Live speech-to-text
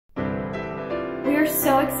We are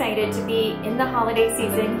so excited to be in the holiday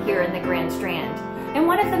season here in the Grand Strand. And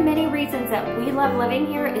one of the many reasons that we love living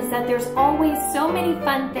here is that there's always so many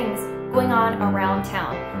fun things going on around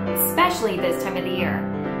town, especially this time of the year.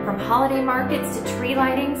 From holiday markets to tree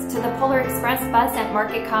lightings to the Polar Express bus at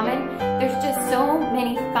Market Common, there's just so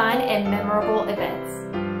many fun and memorable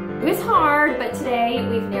events. It was hard, but today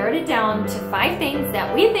we've narrowed it down to 5 things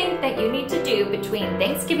that we think that you need to do between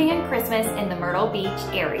Thanksgiving and Christmas in the Myrtle Beach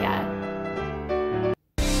area.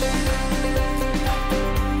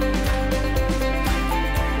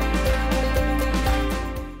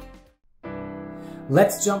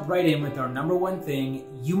 Let's jump right in with our number 1 thing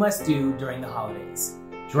you must do during the holidays.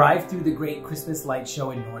 Drive through the Great Christmas Light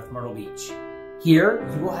Show in North Myrtle Beach. Here,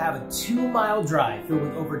 you will have a 2-mile drive filled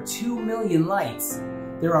with over 2 million lights.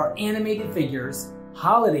 There are animated figures,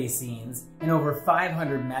 holiday scenes, and over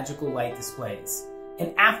 500 magical light displays.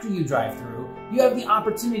 And after you drive through, you have the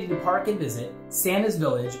opportunity to park and visit Santa's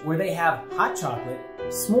Village, where they have hot chocolate,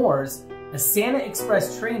 s'mores, a Santa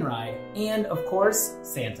Express train ride, and of course,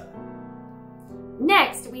 Santa.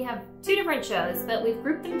 Next, we have 2 different shows, but we've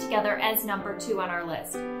grouped them together as number 2 on our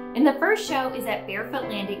list. And the first show is at Barefoot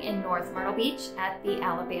Landing in North Myrtle Beach at the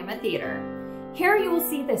Alabama Theater. Here you will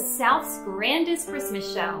see the South's Grandest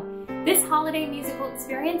Christmas show. This holiday musical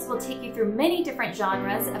experience will take you through many different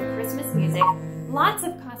genres of Christmas music, lots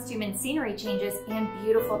of costume and scenery changes, and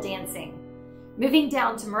beautiful dancing. Moving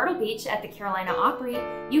down to Myrtle Beach at the Carolina Opry,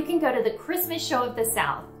 you can go to the Christmas Show of the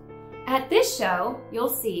South. At this show, you'll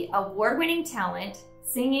see award-winning talent,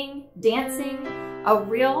 singing, dancing, a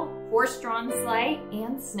real horse-drawn sleigh,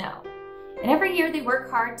 and snow. And every year they work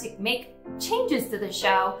hard to make changes to the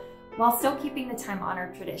show while still keeping the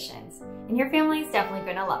time-honored traditions. And your family is definitely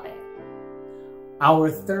going to love it. Our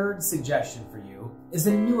third suggestion for you is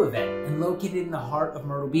a new event and located in the heart of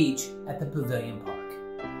Myrtle Beach at the Pavilion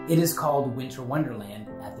Park. It is called Winter Wonderland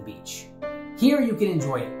at the beach. Here you can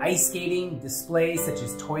enjoy ice skating, displays such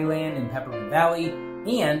as Toyland in Peppermint Valley,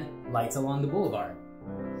 and lights along the boulevard.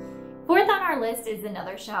 Fourth on our list is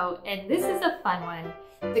another show, and this is a fun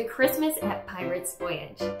one. The Christmas at Pirates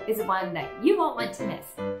Voyage is one that you won't want to miss.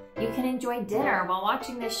 You can enjoy dinner while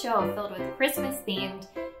watching this show filled with Christmas-themed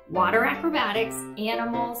water acrobatics,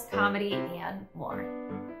 animals, comedy, and more.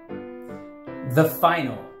 The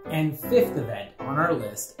final and 5th event on our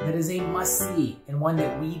list that is a must-see and one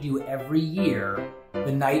that we do every year,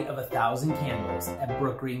 the Night of 1,000 Candles at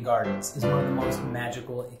Brookgreen Gardens, is one of the most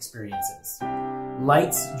magical experiences.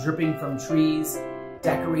 Lights dripping from trees,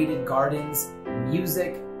 decorated gardens,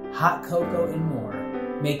 music, hot cocoa, and more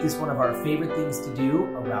make this one of our favorite things to do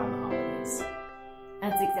around the holidays.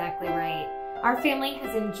 That's exactly right. Our family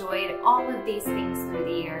has enjoyed all of these things through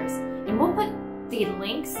the years, and we'll put the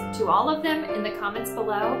links to all of them in the comments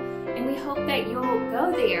below, and we hope that you'll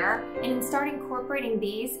go there and start incorporating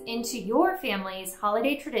these into your family's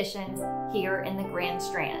holiday traditions here in the Grand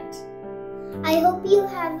Strand. I hope you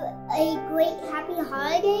have a great happy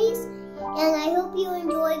holidays, and I hope you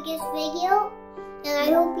enjoy this video, and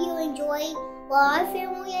I hope you enjoy what our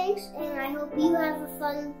family is, and I hope you have a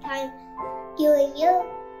fun time doing your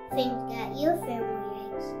things that your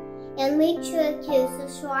family is. And make sure to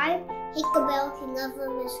subscribe, hit the bell to never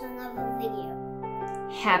miss another video.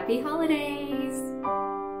 Happy holidays!